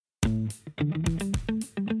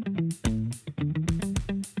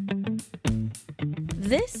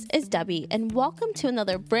This is Debbie, and welcome to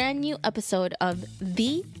another brand new episode of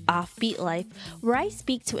The Offbeat Life, where I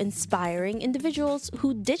speak to inspiring individuals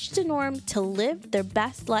who ditch the norm to live their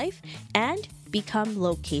best life and become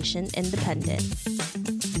location independent.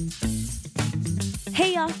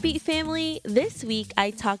 Hey Offbeat family, this week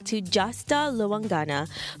I talked to Justa Lujwangana,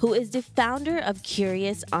 who is the founder of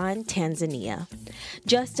Curious on Tanzania.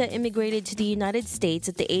 Justa immigrated to the United States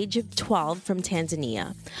at the age of 12 from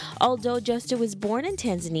Tanzania. Although Justa was born in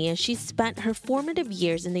Tanzania, she spent her formative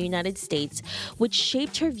years in the United States, which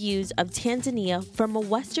shaped her views of Tanzania from a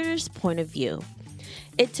Westerner's point of view.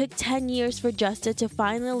 It took 10 years for Justa to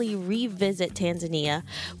finally revisit Tanzania,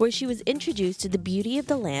 where she was introduced to the beauty of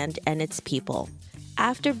the land and its people.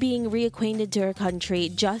 After being reacquainted to her country,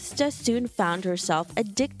 Justa soon found herself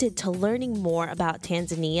addicted to learning more about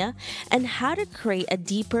Tanzania and how to create a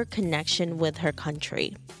deeper connection with her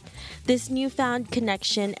country. This newfound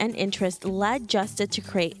connection and interest led Justa to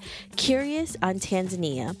create Curious on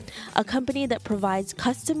Tanzania, a company that provides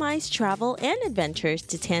customized travel and adventures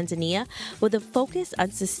to Tanzania with a focus on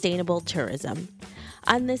sustainable tourism.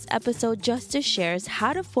 On this episode, Justa shares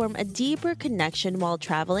how to form a deeper connection while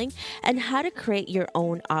traveling and how to create your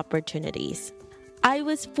own opportunities. I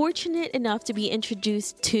was fortunate enough to be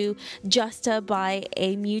introduced to Justa by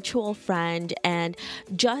a mutual friend, and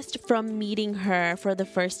just from meeting her for the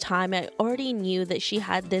first time, I already knew that she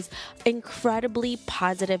had this incredibly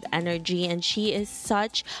positive energy, and she is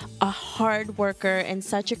such a hard worker and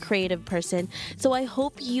such a creative person. So I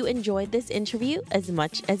hope you enjoyed this interview as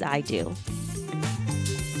much as I do.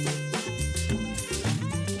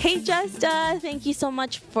 Hey Justa, thank you so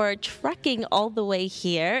much for trekking all the way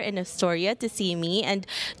here in Astoria to see me. And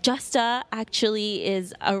Justa actually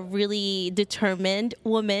is a really determined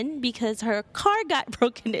woman because her car got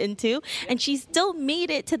broken into and she still made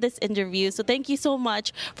it to this interview. So thank you so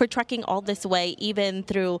much for trekking all this way, even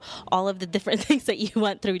through all of the different things that you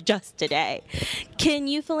went through just today. Can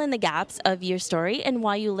you fill in the gaps of your story and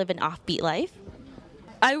why you live an offbeat life?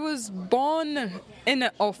 I was born in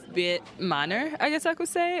an offbeat manner, I guess I could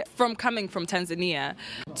say. From coming from Tanzania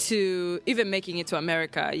to even making it to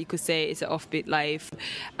America, you could say it's an offbeat life.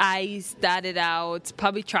 I started out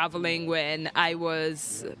probably traveling when I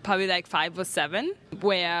was probably like 5 or 7,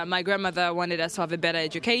 where my grandmother wanted us to have a better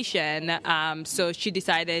education. So she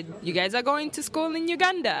decided, you guys are going to school in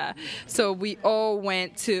Uganda. So we all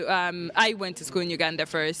went to, I went to school in Uganda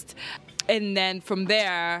first. And then from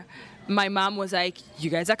there, my mom was like, you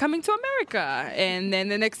guys are coming to America. And then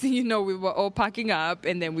the next thing you know, we were all packing up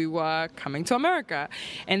and then we were coming to America.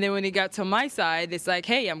 And then when it got to my side, it's like,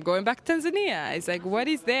 hey, I'm going back to Tanzania. It's like, what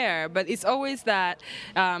is there? But it's always that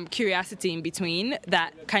curiosity in between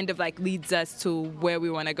that kind of like leads us to where we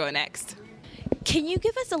want to go next. Can you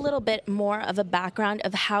give us a little bit more of a background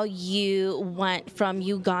of how you went from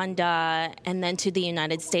Uganda and then to the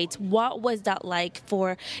United States? What was that like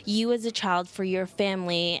for you as a child, for your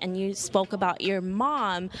family? And you spoke about your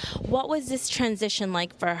mom. What was this transition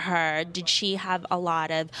like for her? Did she have a lot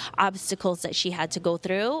of obstacles that she had to go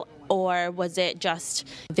through, or was it just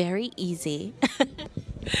very easy?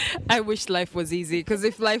 I wish life was easy, because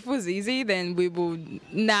if life was easy, then we would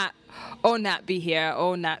not be here,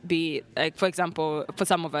 or not be, like, for example, for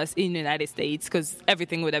some of us in the United States, because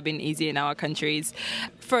everything would have been easy in our countries.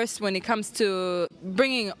 First, when it comes to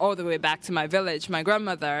bringing all the way back to my village, my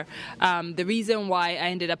grandmother, the reason why I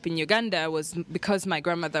ended up in Uganda was because my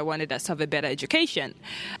grandmother wanted us to have a better education.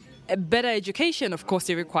 A better education, of course,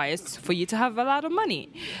 it requires for you to have a lot of money.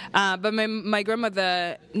 But my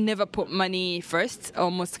grandmother never put money first,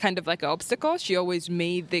 almost kind of like an obstacle. She always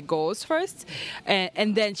made the goals first,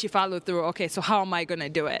 and then she followed through. Okay, so how am I going to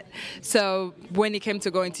do it? So when it came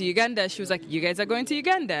to going to Uganda, she was like, you guys are going to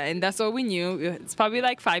Uganda. And that's all we knew. It's probably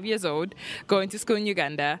like 5 years old, going to school in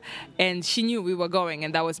Uganda. And she knew we were going,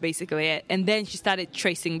 and that was basically it. And then she started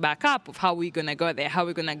tracing back up of how we're going to go there, how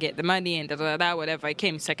we're going to get the money, and whatever it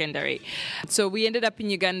came secondary. So we ended up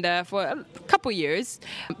in Uganda for a couple years.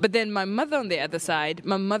 But then my mother on the other side,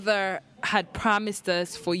 my mother had promised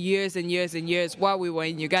us for years and years and years while we were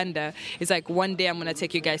in Uganda. It's like, one day I'm going to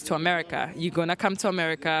take you guys to America. You're going to come to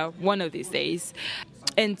America one of these days.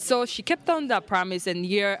 And so she kept on that promise, and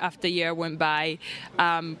year after year went by.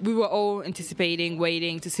 We were all anticipating,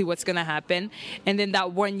 waiting to see what's going to happen. And then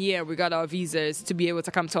that 1 year, we got our visas to be able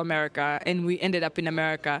to come to America, and we ended up in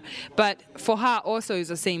America. But for her also, it's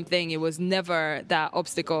the same thing. It was never that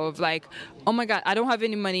obstacle of like, oh my God, I don't have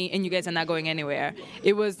any money, and you guys are not going anywhere.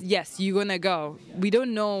 It was, yes, you're going to go. We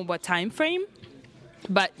don't know what time frame,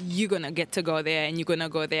 but you're going to get to go there, and you're going to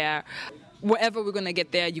go there wherever we're going to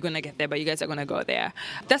get there, you're going to get there, but you guys are going to go there.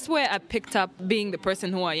 That's where I picked up being the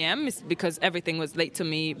person who I am, is because everything was laid to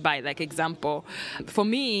me by like example. For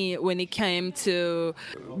me, when it came to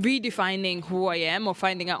redefining who I am or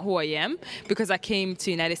finding out who I am, because I came to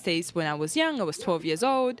the United States when I was young, I was 12 years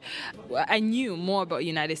old, I knew more about the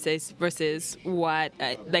United States versus what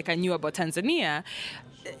I knew about Tanzania.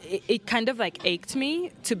 It kind of like ached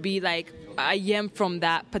me to be like, I am from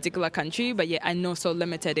that particular country, but yet I know so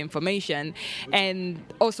limited information. And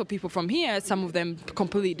also people from here, some of them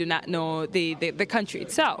completely do not know the country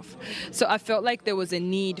itself. So I felt like there was a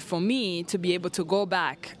need for me to be able to go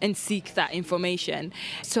back and seek that information.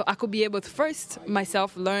 So I could be able to first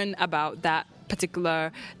myself learn about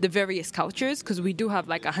the various cultures, because we do have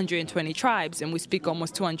like 120 tribes and we speak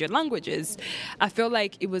almost 200 languages. I feel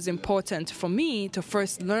like it was important for me to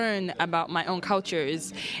first learn about my own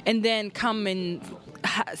cultures and then come and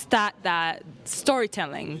start that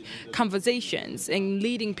storytelling, conversations, and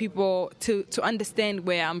leading people to understand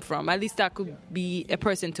where I'm from. At least I could be a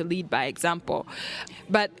person to lead by example.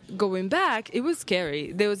 But going back, it was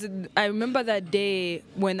scary. I remember that day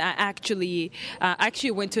when I actually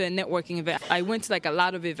went to a networking event. I went to like a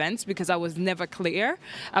lot of events because I was never clear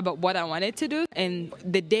about what I wanted to do. And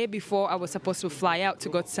the day before, I was supposed to fly out to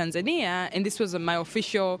go to Tanzania, and this was my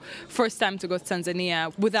official first time to go to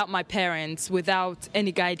Tanzania without my parents, without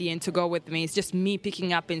any guardian to go with me. It's just me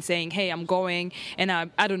picking up and saying, hey, I'm going, and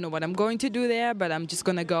I don't know what I'm going to do there, but I'm just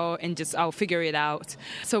going to go and I'll figure it out.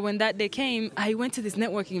 So when that day came, I went to this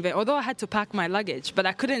networking event, although I had to pack my luggage, but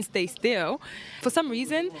I couldn't stay still. For some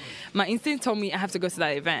reason, my instinct told me I have to go to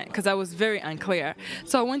that event because I was very unclear.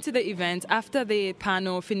 So I went to the event. After the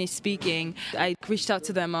panel finished speaking, I reached out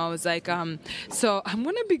to them. I was like, so I'm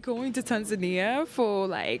going to be going to Tanzania for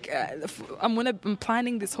like, I'm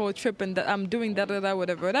planning this whole trip, and I'm doing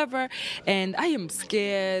whatever, and I am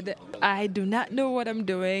scared. I do not know what I'm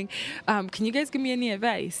doing. Can you guys give me any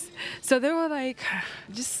advice? So they were like,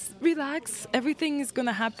 just relax. Everything is going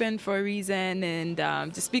to happen for a reason, and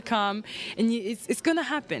just be calm, and it's going to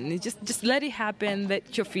happen. Just let it happen.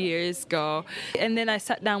 Let your fears go. And then I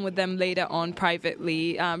sat down with them later on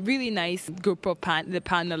privately. Really nice group of the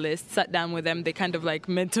panelists. Sat down with them. They kind of like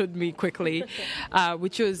mentored me quickly,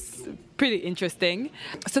 which was pretty interesting.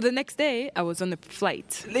 So the next day, I was on a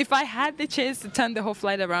flight. If I had the chance to turn the whole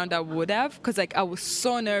flight around, I would have, because like I was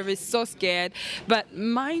so nervous, so scared. But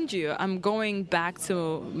mind you, I'm going back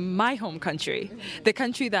to my home country, the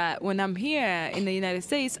country that when I'm here in the United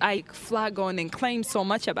States, I flag on and claim so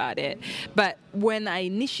much about it. But when I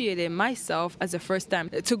initiated myself as a first time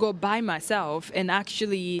to go by myself and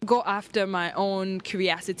actually go after my own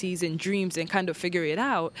curiosities and dreams and kind of figure it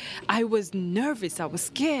out, I was nervous. I was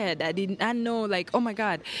scared. I know, like, oh my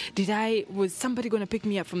God, was somebody going to pick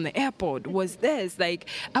me up from the airport? Was this? Like,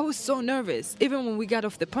 I was so nervous. Even when we got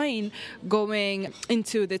off the plane going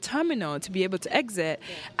into the terminal to be able to exit,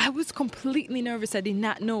 I was completely nervous. I did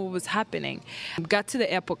not know what was happening. Got to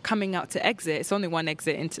the airport, coming out to exit. It's only one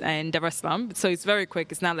exit in Dar es Salaam, so it's very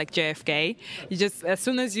quick. It's not like JFK. You just, as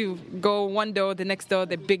soon as you go one door, the next door,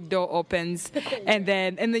 the big door opens, and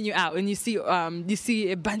then you're out, and you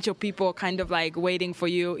see a bunch of people kind of like waiting for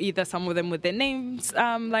you, either some of them with their names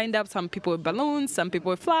lined up, some people with balloons, some people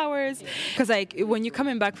with flowers. Because like when you're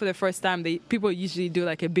coming back for the first time, people usually do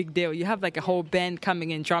like a big deal. You have like a whole band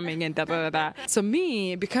coming and drumming and da da da da. So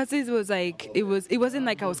me, because it wasn't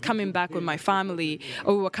like I was coming back with my family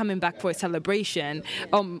or we were coming back for a celebration.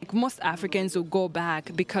 Most Africans will go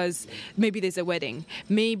back because maybe there's a wedding,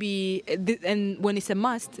 and when it's a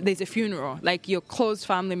must, there's a funeral. Like your close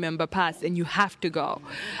family member passed and you have to go.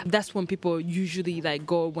 That's when people usually like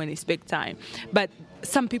go when it's big time. But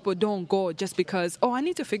some people don't go just because, I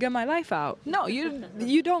need to figure my life out. No,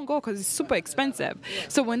 you don't go because it's super expensive.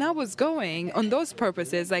 So when I was going on those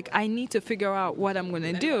purposes, like I need to figure out what I'm going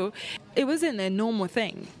to do, it wasn't a normal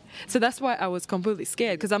thing. So that's why I was completely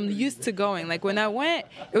scared, because I'm used to going. Like when I went,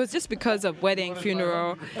 it was just because of wedding,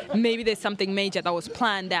 funeral. Maybe there's something major that was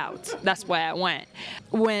planned out. That's why I went.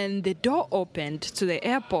 When the door opened to the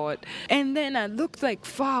airport, and then I looked like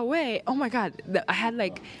far away, oh my God, I had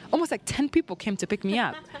like almost like 10 people came to pick me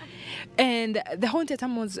up. And the whole entire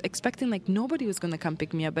time I was expecting like nobody was going to come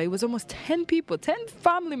pick me up, but it was almost 10 people, 10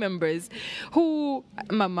 family members who,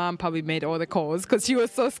 my mom probably made all the calls because she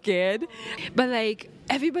was so scared. But like,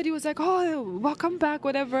 everybody was like, welcome back,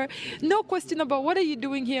 whatever. No question about what are you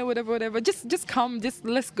doing here, whatever. Just come,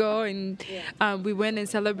 let's go. And we went and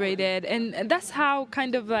celebrated. And that's how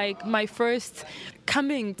kind of like my first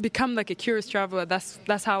become like a curious traveler.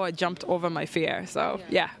 That's how I jumped over my fear. So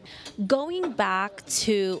yeah. Going back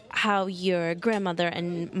to how your grandmother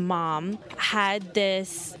and mom had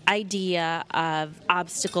this idea of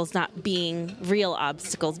obstacles not being real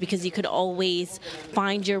obstacles because you could always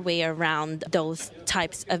find your way around those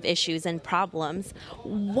types of issues and problems.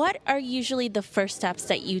 What are usually the first steps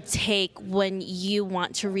that you take when you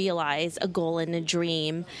want to realize a goal and a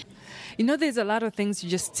dream? There's a lot of things you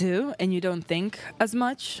just do and you don't think as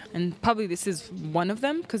much. And probably this is one of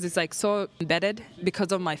them because it's like so embedded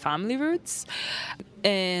because of my family roots.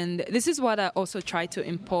 And this is what I also try to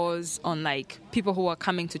impose on like people who are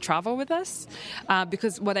coming to travel with us.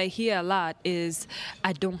 Because what I hear a lot is,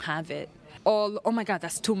 I don't have it. Or, oh my God,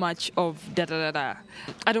 that's too much of da-da-da-da.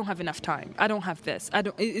 I don't have enough time. I don't have this.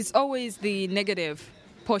 It's always the negative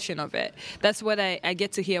portion of it. That's what I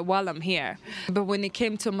get to hear while I'm here. But when it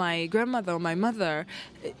came to my grandmother or my mother,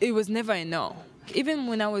 it was never a no. Even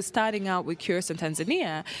when I was starting out with Curious in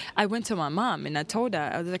Tanzania, I went to my mom and I told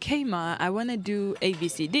her, I was like, hey, Ma, I want to do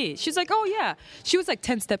ABCD. She's like, oh, yeah. She was like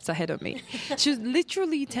 10 steps ahead of me. She was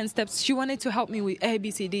literally 10 steps. She wanted to help me with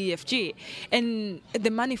ABCDEFG. And the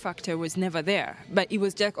money factor was never there. But it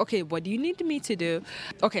was just, okay, what do you need me to do?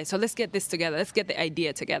 Okay, so let's get this together. Let's get the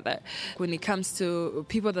idea together. When it comes to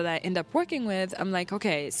people that I end up working with, I'm like,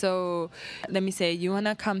 okay, so let me say, you want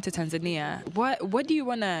to come to Tanzania. What do you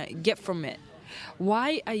want to get from it?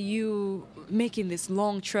 Why are you making this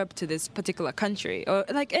long trip to this particular country or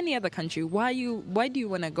like any other country? Why do you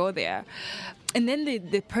want to go there? And then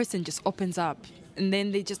the person just opens up. And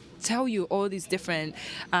then they just tell you all these different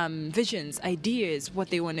visions, ideas, what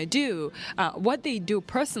they want to do, what they do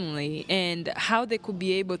personally, and how they could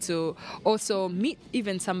be able to also meet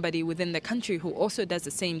even somebody within the country who also does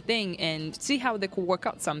the same thing and see how they could work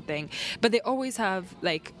out something. But they always have,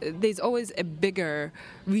 there's always a bigger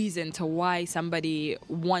reason to why somebody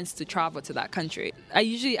wants to travel to that country.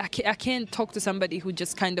 I can't talk to somebody who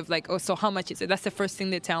just kind of like, oh, so how much is it? That's the first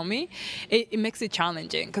thing they tell me. It makes it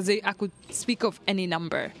challenging because I could speak of any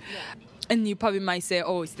number. Yeah. And you probably might say,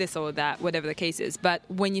 oh, it's this or that, whatever the case is. But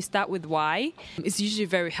when you start with why, it's usually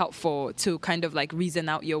very helpful to kind of like reason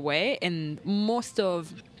out your way. And most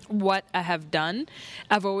of what I have done,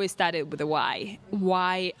 I've always started with the why.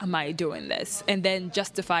 Why am I doing this? And then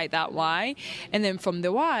justify that why. And then from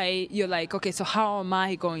the why, you're like, okay, so how am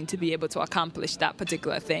I going to be able to accomplish that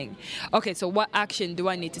particular thing? Okay, so what action do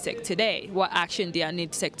I need to take today? What action do I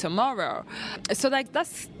need to take tomorrow? So like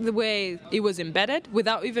that's the way it was embedded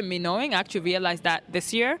without even me knowing. I actually realized that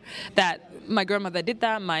this year that my grandmother did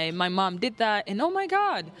that, my mom did that, and oh my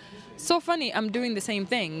God, so funny, I'm doing the same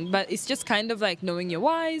thing. But it's just kind of like knowing your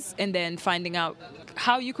whys and then finding out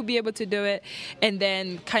how you could be able to do it and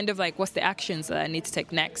then kind of like what's the actions that I need to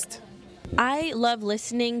take next. I love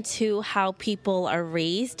listening to how people are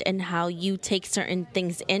raised and how you take certain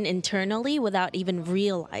things in internally without even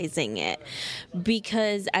realizing it.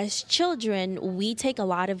 Because as children, we take a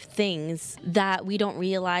lot of things that we don't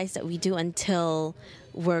realize that we do until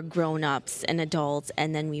we're grown-ups and adults,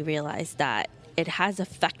 and then we realize that it has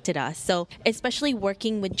affected us. So especially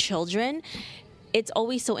working with children, it's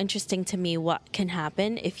always so interesting to me what can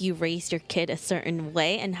happen if you raise your kid a certain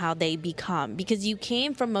way and how they become. Because you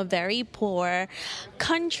came from a very poor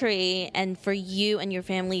country, and for you and your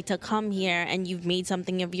family to come here and you've made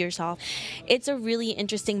something of yourself, it's a really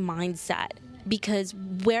interesting mindset. Because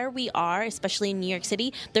where we are, especially in New York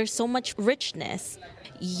City, there's so much richness.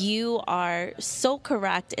 You are so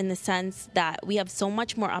correct in the sense that we have so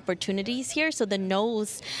much more opportunities here. So the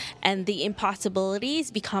no's and the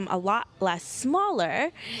impossibilities become a lot less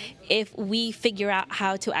smaller if we figure out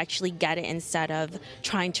how to actually get it instead of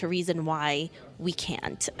trying to reason why we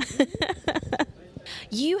can't.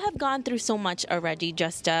 You have gone through so much already,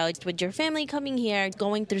 Justa, with your family coming here,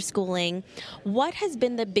 going through schooling. What has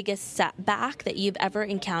been the biggest setback that you've ever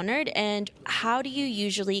encountered, and how do you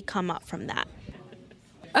usually come up from that?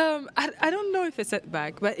 I don't know if it's a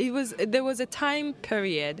setback, but there was a time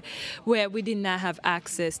period where we did not have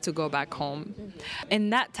access to go back home.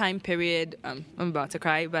 And that time period, I'm about to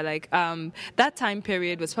cry, but that time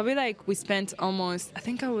period was probably like we spent almost, I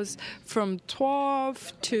think I was from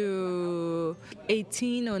 12 to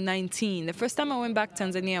 18 or 19. The first time I went back to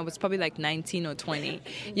Tanzania, I was probably like 19 or 20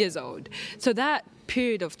 years old. So that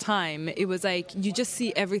period of time, it was like you just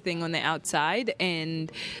see everything on the outside,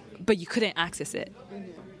 but you couldn't access it.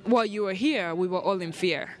 While you were here, we were all in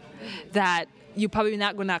fear that you're probably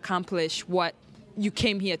not going to accomplish what you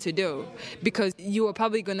came here to do because you were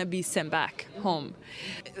probably going to be sent back home.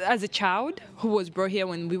 As a child who was brought here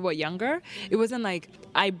when we were younger, it wasn't like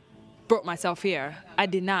I brought myself here. I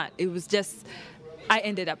did not. It was just I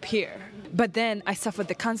ended up here. But then I suffered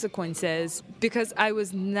the consequences because I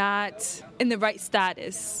was not in the right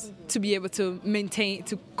status to be able to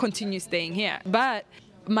continue staying here. But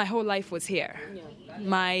my whole life was here.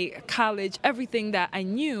 My college, everything that I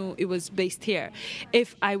knew, it was based here.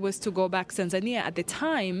 If I was to go back to Tanzania at the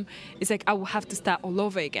time, it's like I would have to start all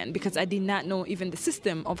over again because I did not know even the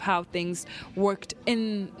system of how things worked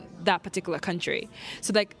in that particular country.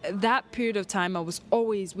 So like that period of time,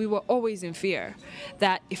 we were always in fear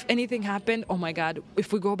that if anything happened, oh my God,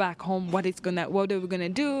 if we go back home, what are we gonna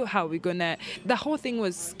do? The whole thing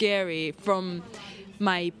was scary from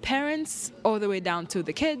my parents all the way down to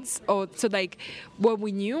the kids. So like what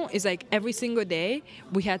we knew is like every single day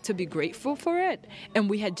we had to be grateful for it, and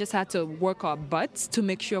we had to work our butts to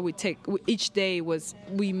make sure we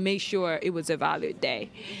made sure it was a valued day,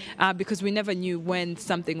 because we never knew when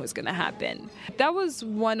something was going to happen. That was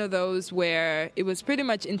one of those where it was pretty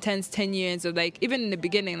much intense 10 years of like, even in the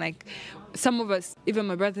beginning, like some of us, even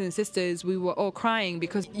my brothers and sisters, we were all crying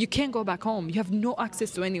because you can't go back home. You have no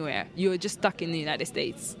access to anywhere. You're just stuck in the United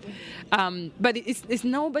States. But it's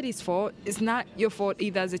nobody's fault. It's not your fault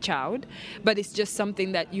either as a child, but it's just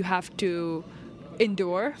something that you have to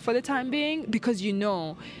endure for the time being because you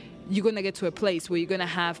know you're going to get to a place where you're going to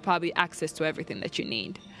have probably access to everything that you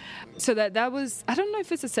need. So that was, I don't know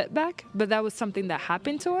if it's a setback, but that was something that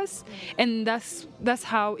happened to us. And that's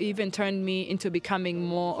how it even turned me into becoming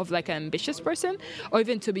more of like an ambitious person, or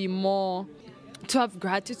even to have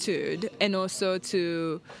gratitude and also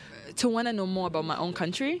to want to know more about my own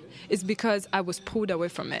country, is because I was pulled away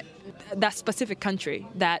from it. That specific country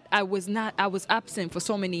that I was absent for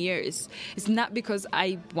so many years. It's not because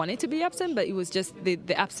I wanted to be absent, but it was just the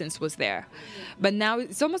absence was there. But now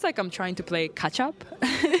it's almost like I'm trying to play catch up,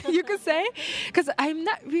 you could say, because I'm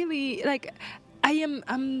not really like,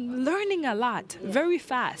 I'm learning a lot very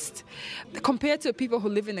fast compared to people who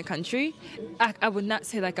live in the country. I would not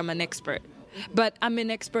say like I'm an expert. But I'm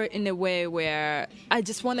an expert in a way where I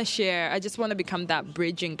just want to share. I just want to become that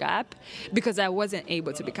bridging gap because I wasn't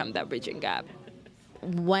able to become that bridging gap.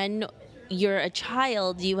 When you're a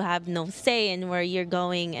child, you have no say in where you're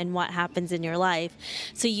going and what happens in your life.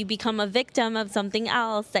 So you become a victim of something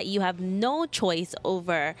else that you have no choice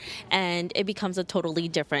over, and it becomes a totally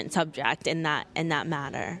different subject in that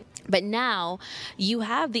matter. But now you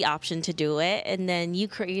have the option to do it, and then you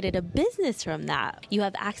created a business from that. You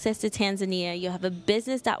have access to Tanzania. You have a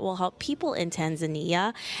business that will help people in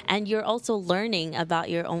Tanzania, and you're also learning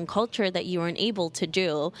about your own culture that you weren't able to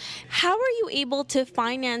do. How are you able to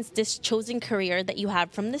finance this chosen career that you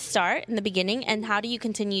had from the start, in the beginning, and how do you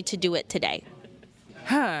continue to do it today?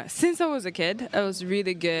 Since I was a kid, I was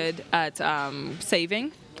really good at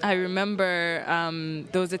saving. I remember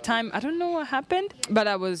there was a time, I don't know what happened, but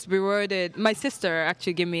I was rewarded. My sister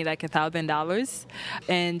actually gave me like $1,000,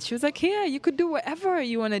 and she was like, here, you could do whatever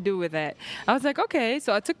you want to do with it. I was like, okay.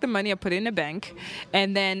 So I took the money, I put it in a bank,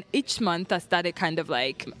 and then each month I started kind of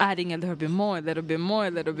like adding a little bit more.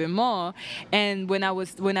 And when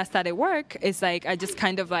I started work, it's like I just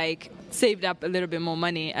kind of like saved up a little bit more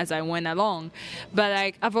money as I went along. But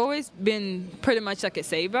like I've always been pretty much like a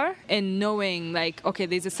saver, and knowing like, okay,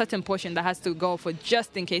 there's a certain portion that has to go for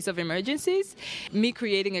just in case of emergencies. Me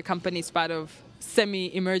creating a company is part of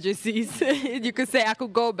semi-emergencies. You could say I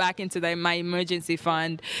could go back into my emergency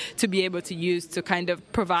fund to be able to use to kind of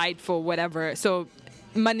provide for whatever. So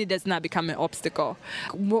money does not become an obstacle.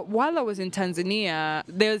 While I was in Tanzania,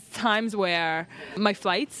 there's times where my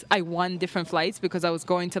flights, I won different flights because I was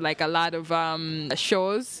going to like a lot of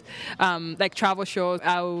shows, like travel shows.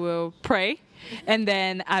 I will pray, and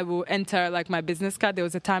then I will enter like my business card. There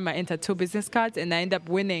was a time I entered 2 business cards, and I ended up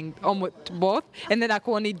winning almost both. And then I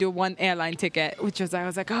could only do 1 airline ticket, which was, I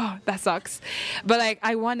was like, oh, that sucks. But like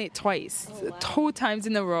I won it twice, 2 times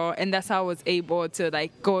in a row, and that's how I was able to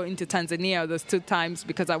like go into Tanzania those 2 times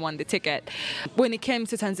because I won the ticket. When it came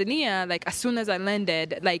to Tanzania, like as soon as I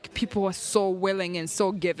landed, like people were so willing and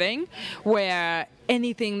so giving, where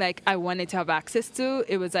anything like I wanted to have access to,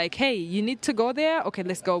 it was like, hey, you need to go there? Okay,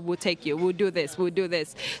 let's go. We'll take you. We'll do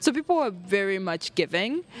this. So people were very much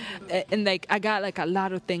giving. And like I got like a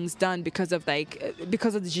lot of things done because of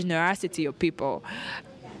the generosity of people.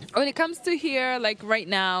 When it comes to here, like right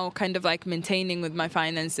now, kind of like maintaining with my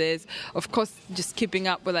finances, of course, just keeping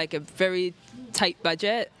up with like a very tight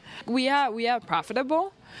budget. We are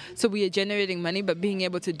profitable. So we are generating money, but being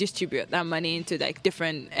able to distribute that money into like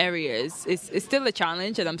different areas is still a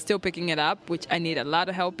challenge, and I'm still picking it up, which I need a lot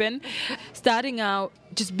of help in. Starting out,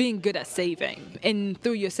 just being good at saving. And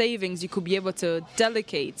through your savings, you could be able to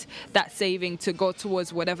delegate that saving to go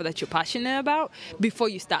towards whatever that you're passionate about before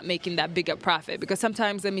you start making that bigger profit. Because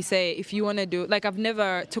sometimes, let me say, if you want to do, like I've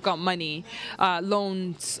never took out money,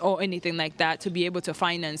 loans or anything like that to be able to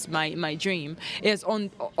finance my dream. It has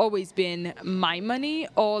always been my money,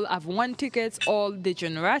 all I've won tickets, all the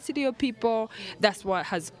generosity of people. That's what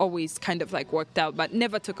has always kind of like worked out, but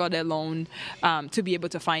never took out a loan to be able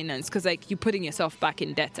to finance, because like you're putting yourself back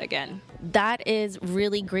in debt again. That is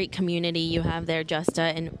really great community you have there, Justa,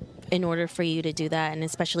 and in order for you to do that, and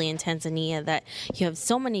especially in Tanzania, that you have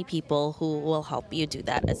so many people who will help you do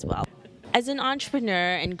that as well. As an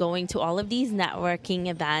entrepreneur and going to all of these networking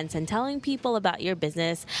events and telling people about your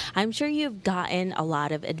business, I'm sure you've gotten a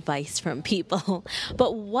lot of advice from people.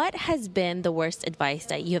 But what has been the worst advice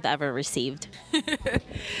that you have ever received?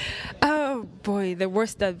 Oh boy, the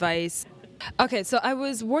worst advice. Okay, so I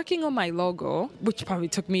was working on my logo, which probably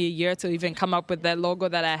took me a year to even come up with that logo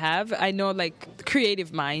that I have. I know, like,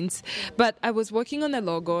 creative minds. But I was working on the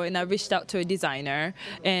logo, and I reached out to a designer,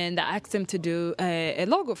 and I asked him to do a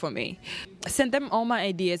logo for me. I sent them all my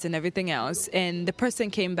ideas and everything else, and the person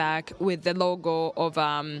came back with the logo of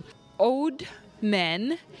old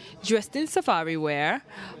men dressed in safari wear,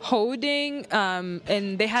 holding,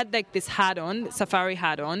 and they had like this hat on, safari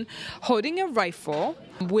hat on, holding a rifle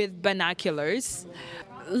with binoculars,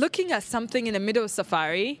 looking at something in the middle of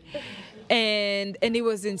safari. And it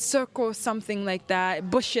was in circles, something like that,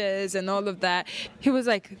 bushes and all of that. He was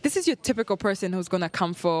like, this is your typical person who's going to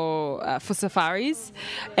come for safaris,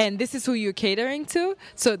 and this is who you're catering to,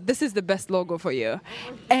 so this is the best logo for you.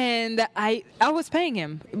 And I was paying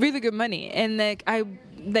him really good money, and I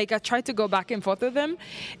tried to go back and forth with him.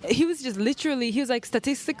 He was just literally, he was like,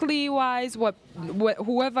 statistically wise,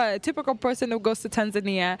 whoever, a typical person who goes to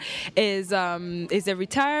Tanzania is a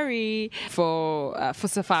retiree for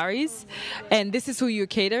safaris, and this is who you're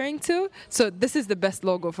catering to, so this is the best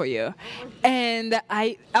logo for you. And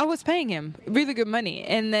I was paying him really good money,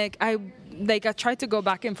 and I tried to go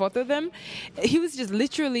back and forth with him. He was just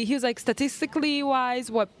literally, he was like, statistically wise,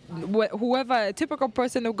 whoever, a typical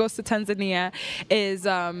person who goes to Tanzania is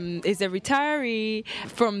a retiree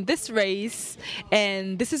from this race,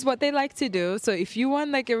 and this is what they like to do. So if you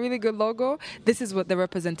want like a really good logo, this is what the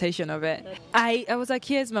representation of it. I was like,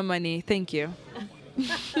 here's my money, thank you.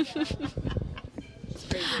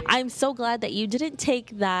 I'm so glad that you didn't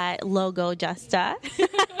take that logo, Justa.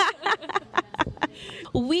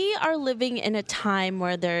 We are living in a time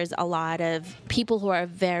where there's a lot of people who are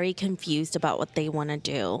very confused about what they want to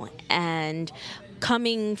do. And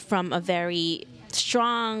coming from a very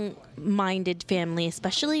strong-minded family,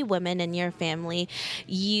 especially women in your family,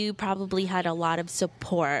 you probably had a lot of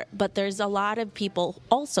support. But there's a lot of people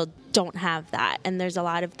also don't have that. And there's a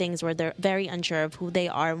lot of things where they're very unsure of who they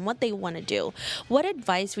are and what they want to do. What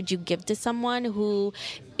advice would you give to someone who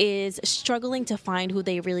is struggling to find who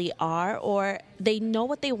they really are, or they know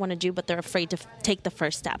what they want to do, but they're afraid to take the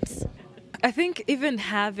first steps? I think even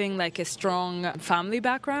having like a strong family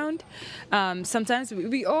background, sometimes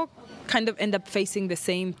we all kind of end up facing the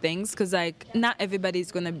same things, because like not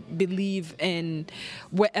everybody's going to believe in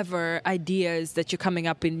whatever ideas that you're coming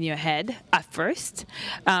up in your head at first.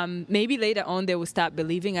 Maybe later on they will start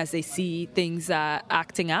believing as they see things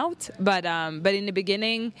acting out, but in the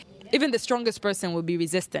beginning, even the strongest person will be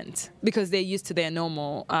resistant because they're used to their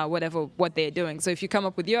normal, what they're doing. So if you come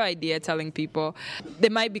up with your idea telling people, they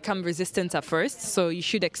might become resistant at first, so you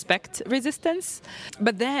should expect resistance.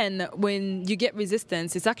 But then when you get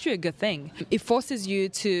resistance, it's actually a good thing. It forces you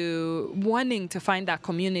to wanting to find that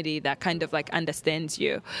community that kind of like understands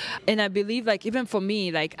you. And I believe like even for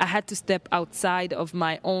me, like I had to step outside of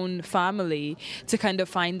my own family to kind of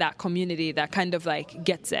find that community that kind of like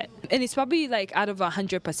gets it. And it's probably like out of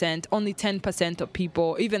 100%, only 10% of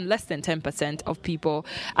people, even less than 10% of people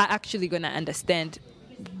are actually going to understand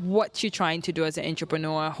what you're trying to do as an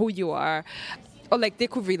entrepreneur, who you are, or like they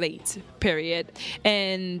could relate, period.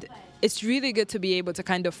 And it's really good to be able to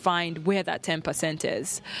kind of find where that 10%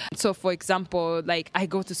 is. So for example, like I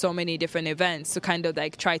go to so many different events to kind of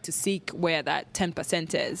like try to seek where that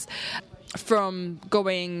 10% is. From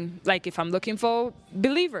going, like if I'm looking for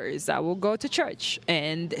believers, I will go to church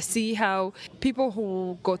and see how people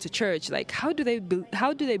who go to church, like how do they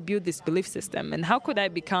build this belief system, and how could I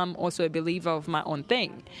become also a believer of my own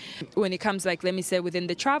thing? When it comes, like let me say within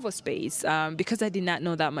the travel space, because I did not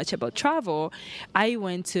know that much about travel, I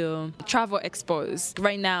went to travel expos.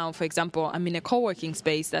 Right now, for example, I'm in a co-working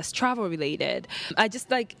space that's travel related. I just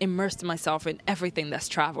like immersed myself in everything that's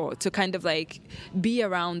travel to kind of like be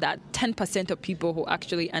around that 10% 10% of people who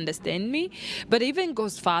actually understand me. But it even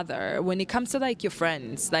goes farther when it comes to like your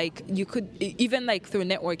friends. Like you could even like through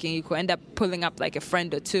networking, you could end up pulling up like a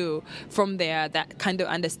friend or two from there that kind of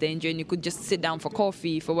understand you, and you could just sit down for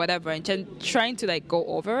coffee, for whatever, and trying to like go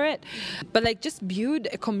over it. But like just build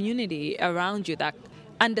a community around you that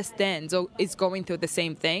understands or is going through the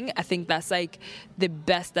same thing. I think that's like the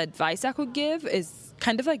best advice I could give, is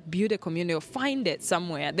kind of like build a community or find it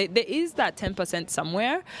somewhere. There is that 10%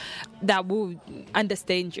 somewhere that will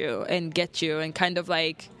understand you and get you and kind of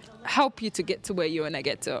like help you to get to where you want to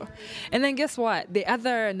get to. And then guess what? The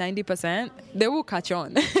other 90%, they will catch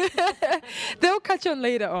on. They'll catch on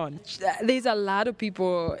later on. There's a lot of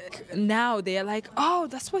people now, they're like, oh,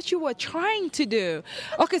 that's what you were trying to do.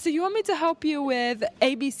 Okay, so you want me to help you with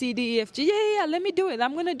A, B, C, D, E, F, G? Yeah, let me do it.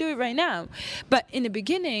 I'm going to do it right now. But in the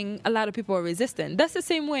beginning, a lot of people are resistant. That's the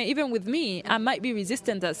same way, even with me, I might be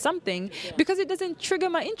resistant at something because it doesn't trigger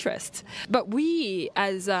my interest. But we,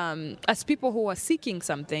 as people who are seeking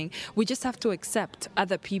something, we just have to accept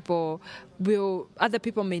other people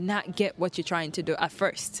may not get what you're trying to do at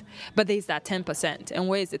first. But there's that 10%. And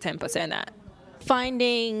where is the 10% at?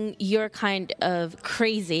 Finding your kind of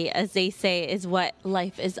crazy, as they say, is what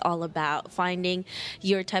life is all about. Finding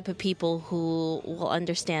your type of people who will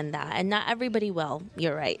understand that. And not everybody will.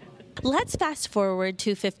 You're right. Let's fast forward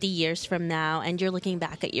to 50 years from now, and you're looking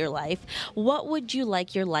back at your life. What would you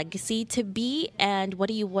like your legacy to be, and what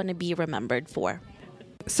do you want to be remembered for?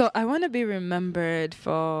 So I want to be remembered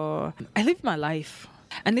for, I lived my life.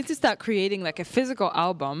 I need to start creating like a physical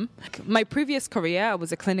album. My previous career, I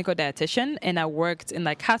was a clinical dietitian, and I worked in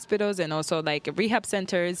like hospitals and also like rehab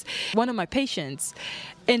centers. One of my patients,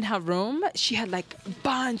 in her room, she had like a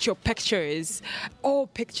bunch of pictures, all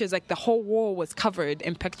pictures, like the whole wall was covered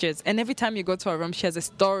in pictures. And every time you go to her room, she has a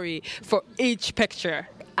story for each picture.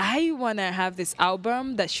 I want to have this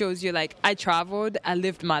album that shows you like I traveled, I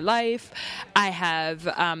lived my life, I have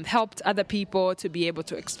helped other people to be able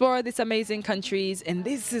to explore these amazing countries, and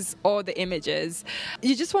this is all the images.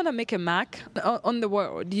 You just want to make a mark on the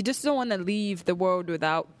world. You just don't want to leave the world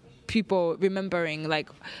without people remembering like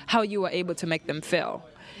how you were able to make them feel.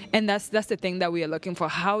 And that's the thing that we are looking for.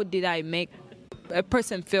 How did I make a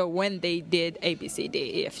person feel when they did A, B, C, D,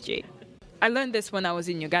 E, F, G? I learned this when I was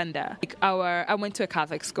in Uganda. I went to a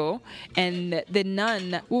Catholic school, and the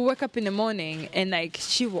nun will wake up in the morning, and like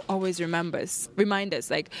she will always remind us,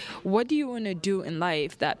 like, what do you want to do in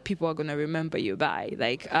life that people are going to remember you by?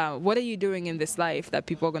 Like, what are you doing in this life that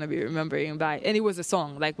people are going to be remembering you by? And it was a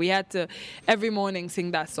song. Like, we had to every morning sing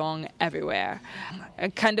that song everywhere. I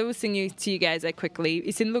kind of will sing it to you guys like quickly.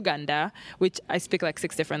 It's in Luganda, which I speak like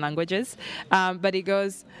 6 different languages. But it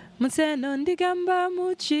goes, Museno ndigamba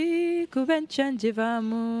muchi kubencha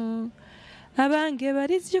njivamu abange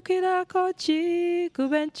barizjukirako chi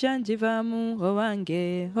kubencha njivamu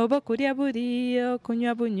owange obokulya buli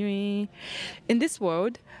okunywa bunywi. In this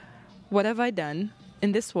world, what have I done?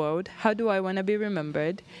 In this world, how do I want to be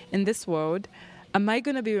remembered? In this world, am I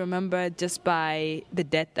going to be remembered just by the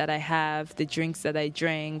debt that I have, the drinks that I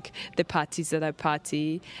drink, the parties that I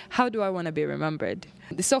party? How do I want to be remembered?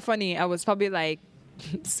 It's so funny. I was probably like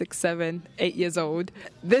 6, 7, 8 years old.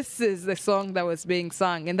 This is the song that was being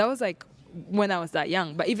sung, and that was like when I was that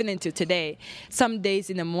young. But even into today, some days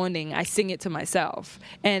in the morning I sing it to myself,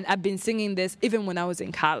 and I've been singing this even when I was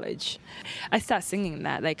in college. I start singing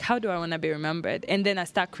that, like, how do I want to be remembered? And then I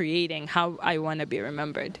start creating how I want to be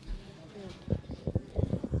remembered.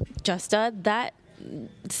 Justa, that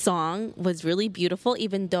song was really beautiful,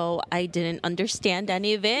 even though I didn't understand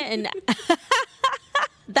any of it, and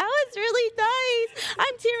that was really nice.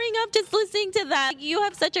 I'm tearing up just listening to that. You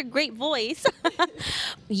have such a great voice.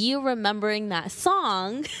 You remembering that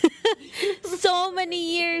song so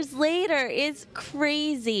many years later is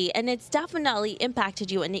crazy. And it's definitely impacted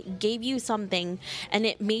you, and it gave you something, and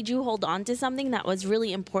it made you hold on to something that was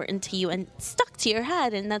really important to you and stuck to your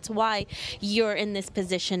head. And that's why you're in this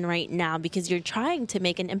position right now, because you're trying to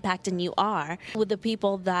make an impact, and you are, with the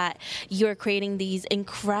people that you're creating these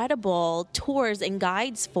incredible tours and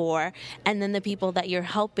guides for, and then the people that you're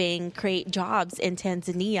helping create jobs in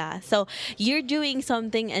Tanzania. So you're doing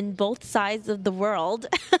something in both sides of the world.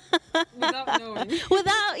 Without knowing.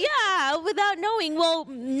 Without knowing. Well,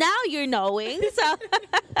 now you're knowing. So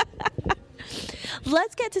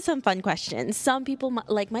let's get to some fun questions. Some people,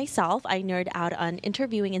 like myself, I nerd out on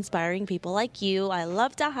interviewing inspiring people like you. I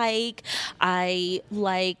love to hike. I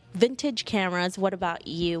like vintage cameras. What about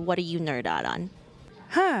you? What do you nerd out on?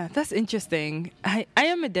 That's interesting. I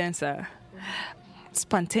am a dancer.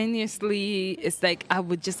 spontaneously. It's like I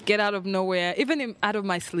would just get out of nowhere, out of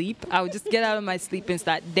my sleep. I would just get out of my sleep and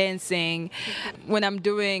start dancing. When I'm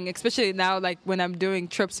doing, especially now, like when I'm doing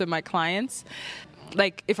trips with my clients,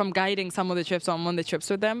 like if I'm guiding some of the trips or I'm on the trips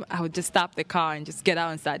with them, I would just stop the car and just get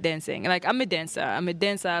out and start dancing. Like I'm a dancer.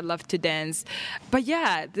 I love to dance. But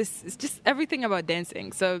yeah, this is just everything about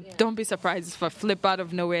dancing. So don't be surprised if I flip out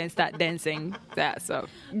of nowhere and start dancing. Yeah, so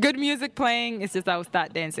good music playing, it's just I will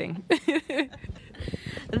start dancing.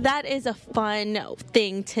 That is a fun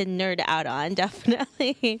thing to nerd out on,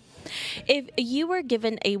 definitely. If you were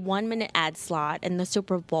given a 1-minute ad slot in the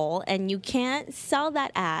Super Bowl and you can't sell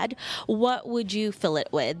that ad, what would you fill it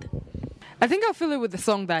with? I think I'll fill it with the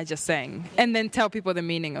song that I just sang and then tell people the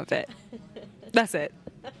meaning of it. That's it.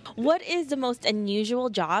 What is the most unusual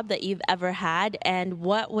job that you've ever had, and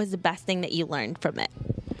what was the best thing that you learned from it?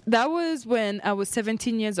 That was when I was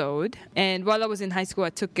 17 years old, and while I was in high school, I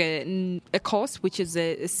took a course, which is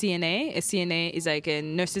a CNA. A CNA is like a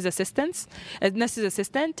nurse's assistant.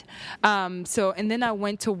 And then I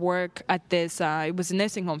went to work at this. It was a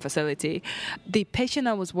nursing home facility. The patient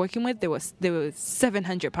I was working with, there was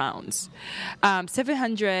 700 pounds.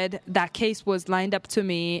 700. That case was lined up to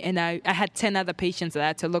me, and I had 10 other patients that I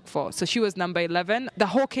had to look for. So she was number 11. The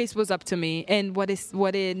whole case was up to me, and what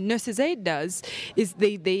a nurse's aide does is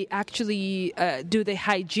they actually do the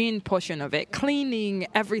hygiene portion of it, cleaning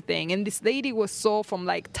everything. And this lady was sore from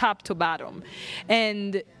like top to bottom.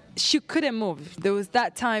 And she couldn't move. There was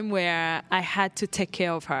that time where I had to take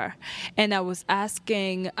care of her. And I was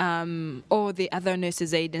asking all the other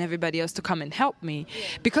nurses' aide and everybody else to come and help me.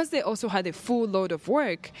 Because they also had a full load of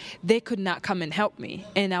work, they could not come and help me.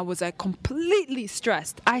 And I was like completely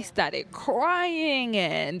stressed. I started crying,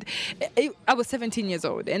 and I was 17 years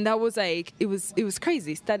old. And that was like, it was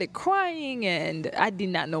crazy. Started crying, and I did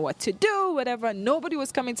not know what to do, whatever. Nobody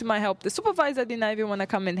was coming to my help. The supervisor did not even want to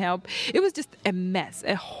come and help. It was just a mess,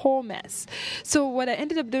 a whole mess. So what I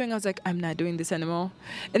ended up doing, I was like, I'm not doing this anymore.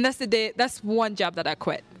 And that's one job that I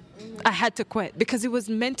quit. I had to quit because it was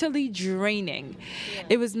mentally draining.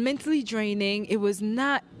 It was mentally draining. It was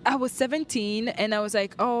not, I was 17 and I was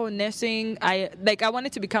like, oh, nursing. I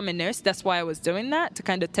wanted to become a nurse. That's why I was doing that, to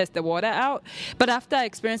kind of test the water out. But after I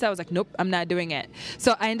experienced that, I was like, nope, I'm not doing it.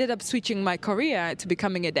 So I ended up switching my career to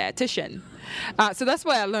becoming a dietitian. So that's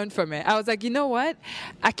what I learned from it. I was like, you know what?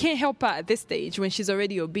 I can't help her at this stage when she's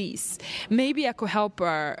already obese. Maybe I could help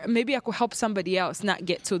her. Maybe I could help somebody else not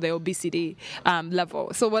get to the obesity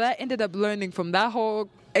level. So what I ended up learning from that whole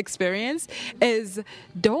experience is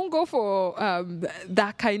don't go for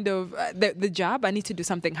that kind of the job. I need to do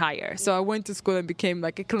something higher. So I went to school and became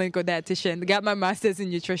like a clinical dietitian, got my master's in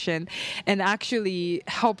nutrition, and actually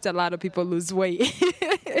helped a lot of people lose weight.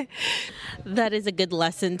 That is a good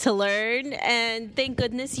lesson to learn, and thank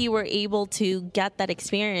goodness you were able to get that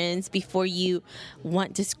experience before you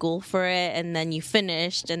went to school for it, and then you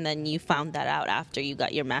finished, and then you found that out after you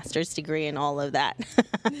got your master's degree and all of that.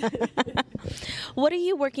 What are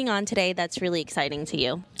you working on today that's really exciting to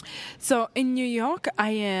you? So in New York, I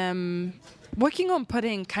am working on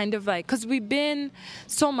putting kind of like, because we've been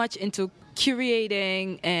so much into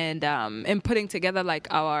curating and putting together like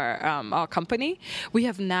our company. We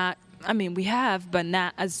have not, we have, but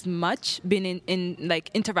not as much been in like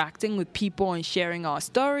interacting with people and sharing our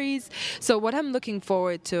stories. So what I'm looking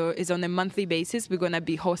forward to is on a monthly basis, we're going to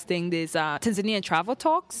be hosting these Tanzanian travel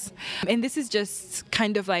talks. And this is just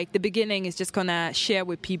kind of like the beginning is just going to share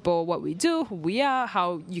with people what we do, who we are,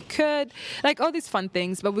 how you could, like all these fun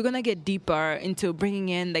things. But we're going to get deeper into bringing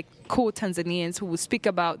in like cool Tanzanians who will speak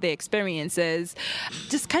about their experiences,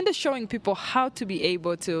 just kind of showing people how to be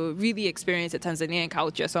able to really experience the Tanzanian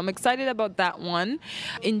culture. So I'm excited about that one.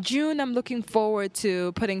 In June, I'm looking forward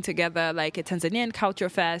to putting together like a Tanzanian Culture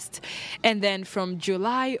Fest. And then from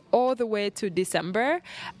July all the way to December,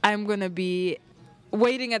 I'm going to be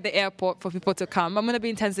waiting at the airport for people to come. I'm going to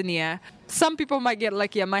be in Tanzania. Some people might get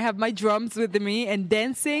lucky. I might have my drums with me and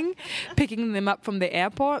dancing, picking them up from the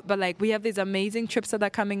airport. But like we have these amazing trips that are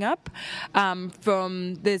coming up,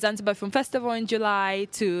 from the Zanzibar Film Festival in July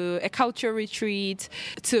to a culture retreat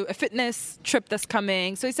to a fitness trip that's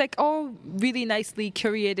coming. So it's like all really nicely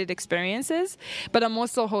curated experiences. But I'm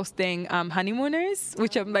also hosting honeymooners,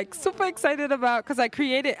 which I'm like super excited about because I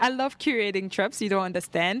love curating trips. You don't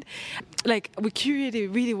understand. Like we curate it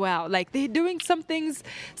really well. Like they're doing some things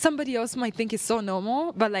somebody else might think is so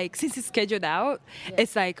normal, but like since it's scheduled out,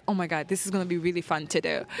 it's like, oh my God, this is going to be really fun to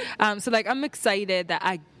do. So like I'm excited that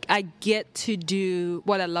I I get to do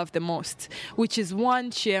what I love the most, which is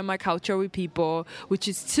one, share my culture with people, which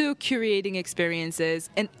is two, curating experiences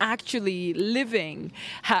and actually living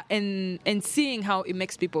and seeing how it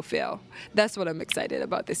makes people feel. That's what I'm excited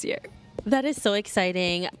about this year. That is so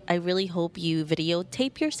exciting. I really hope you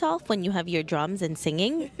videotape yourself when you have your drums and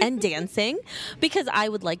singing and dancing, because I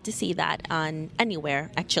would like to see that on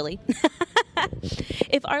anywhere, actually.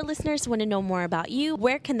 If our listeners want to know more about you,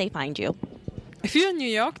 where can they find you? If you're in New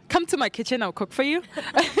York, come to my kitchen. I'll cook for you.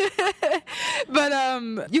 But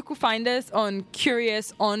you could find us on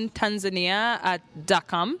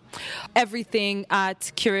CuriousOnTanzania.com. Everything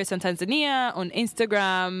at Curious on Tanzania, on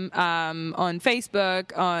Instagram, on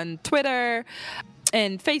Facebook, on Twitter,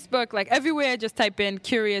 and Facebook. Like everywhere, just type in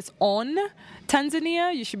Curious on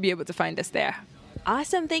Tanzania. You should be able to find us there.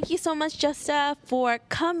 Awesome. Thank you so much, Justa, for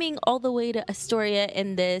coming all the way to Astoria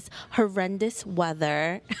in this horrendous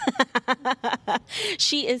weather.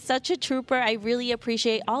 She is such a trooper. I really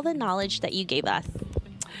appreciate all the knowledge that you gave us.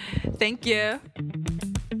 Thank you.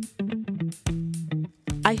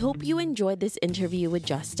 I hope you enjoyed this interview with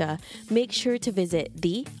Justa. Make sure to visit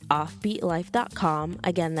theoffbeatlife.com.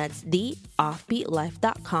 Again, that's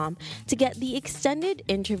theoffbeatlife.com to get the extended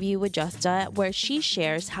interview with Justa, where she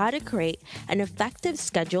shares how to create an effective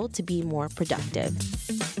schedule to be more productive.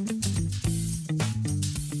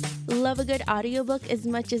 Love a good audiobook as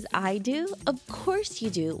much as I do? Of course you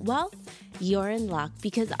do. Well, you're in luck,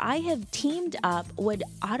 because I have teamed up with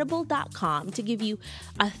audible.com to give you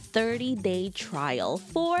a 30-day trial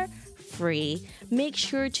for free. Make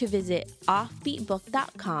sure to visit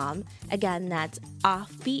offbeatbook.com. Again, that's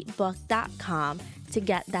offbeatbook.com to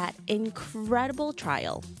get that incredible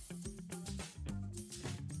trial.